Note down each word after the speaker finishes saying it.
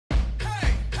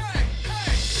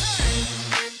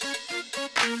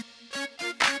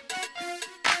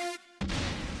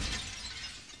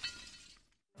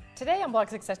Today on Blog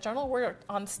Success Journal, we're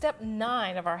on step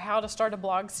 9 of our How to Start a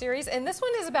Blog series, and this one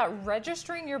is about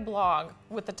registering your blog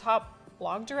with the top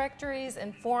blog directories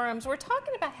and forums. We're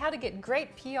talking about how to get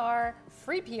great PR,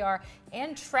 free PR,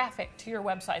 and traffic to your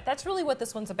website. That's really what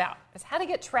this one's about, is how to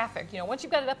get traffic. You know, once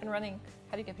you've got it up and running,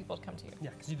 how do you get people to come to you? Yeah,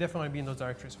 because you definitely want to be in those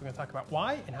directories. We're going to talk about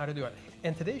why and how to do it.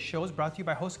 And today's show is brought to you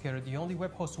by HostGator, the only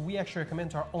web host we actually recommend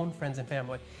to our own friends and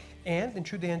family. And in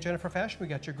true Dan Jennifer fashion, we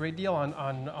got you a great deal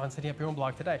on setting up your own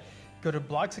blog today. Go to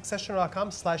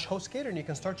blogsuccession.com/HostGator and you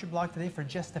can start your blog today for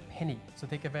just a penny. So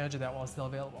take advantage of that while it's still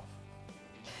available.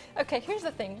 Okay, here's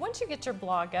the thing. Once you get your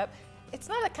blog up, it's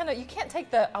not a kind of, you can't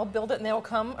take the I'll build it and they'll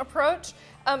come approach.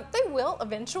 They will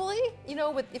eventually, you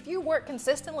know, if you work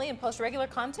consistently and post regular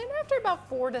content, after about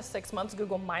 4 to 6 months,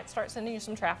 Google might start sending you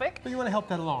some traffic. But you want to help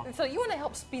that along. And so you want to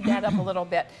help speed that up a little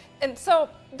bit. And so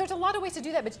there's a lot of ways to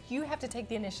do that, but you have to take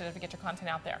the initiative to get your content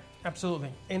out there.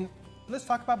 Absolutely. And let's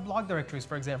talk about blog directories,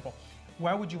 for example.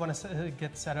 Why would you want to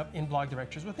get set up in blog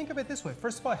directories? Well, think of it this way.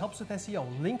 First of all, it helps with SEO.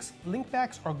 Link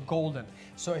backs are golden.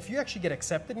 So if you actually get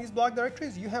accepted in these blog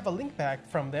directories, you have a link back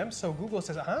from them. So Google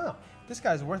says, this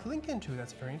guy's worth linking to.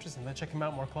 That's very interesting. Let's check him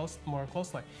out more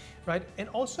closely, right? And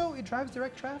also, it drives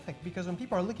direct traffic because when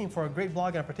people are looking for a great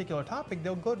blog on a particular topic,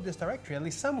 they'll go to this directory. At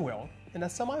least some will, and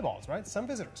that's some eyeballs, right? Some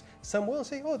visitors. Some will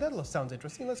say, oh, that sounds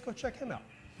interesting. Let's go check him out.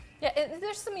 Yeah, and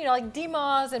there's some, you know, like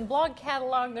DMOZ and Blog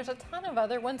Catalog. There's a ton of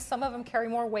other ones. Some of them carry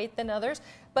more weight than others,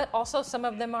 but also some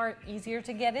of them are easier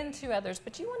to get into others.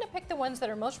 But you want to pick the ones that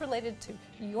are most related to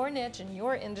your niche and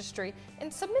your industry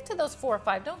and submit to those 4 or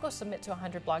 5. Don't go submit to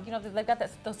 100 blog. You know, they've got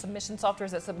those submission softwares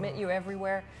that submit you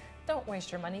everywhere. Don't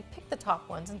waste your money. Pick the top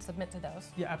ones and submit to those.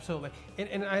 Yeah, absolutely.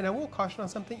 And I will caution on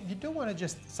something. You don't want to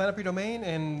just sign up your domain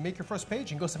and make your first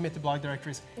page and go submit to blog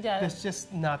directories. Yeah. That's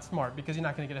just not smart because you're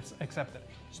not going to get accepted.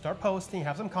 Start posting,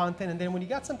 have some content, and then when you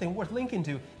got something worth linking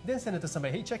to, then send it to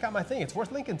somebody. Hey, check out my thing. It's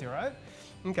worth linking to, right?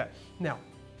 Okay. Now,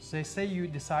 say you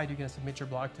decide you're going to submit your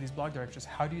blog to these blog directories.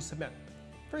 How do you submit?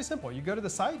 Very simple. You go to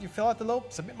the site, you fill out the little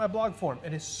submit my blog form.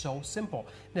 It is so simple.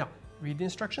 Now, read the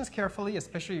instructions carefully,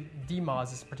 especially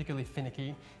DMOZ is particularly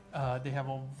finicky. They have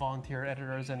all volunteer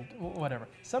editors and whatever.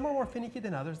 Some are more finicky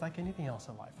than others, like anything else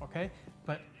in life, okay?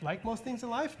 But like most things in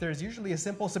life, there's usually a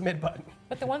simple submit button.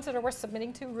 But the ones that are worth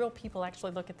submitting to, real people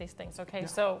actually look at these things, okay? Yeah.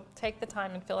 So take the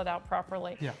time and fill it out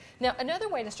properly. Yeah. Now, another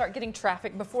way to start getting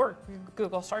traffic before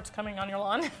Google starts coming on your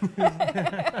lawn,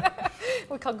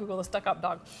 we call Google the stuck-up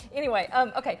dog. Anyway,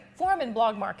 okay, forum and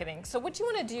blog marketing. So what you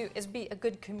want to do is be a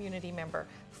good community member.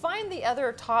 Find the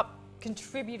other top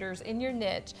contributors in your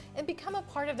niche and become a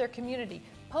part of their community.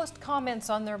 Post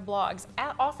comments on their blogs,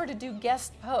 offer to do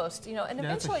guest posts, you know, and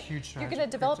eventually you're going to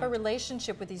develop a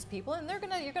relationship with these people, and you're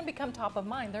going to become top of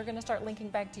mind. They're going to start linking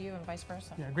back to you and vice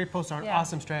versa. Yeah, great posts are an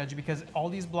awesome strategy because all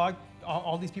these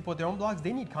people with their own blogs,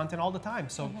 they need content all the time.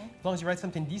 So as long as you write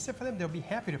something decent for them, they'll be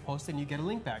happy to post it and you get a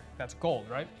link back. That's gold,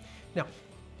 right? Now,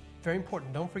 very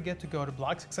important, don't forget to go to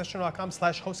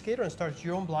blogsuccession.com/HostGator and start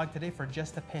your own blog today for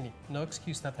just a penny. No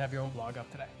excuse not to have your own blog up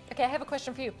today. Okay, I have a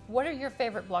question for you. What are your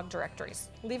favorite blog directories?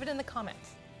 Leave it in the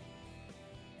comments.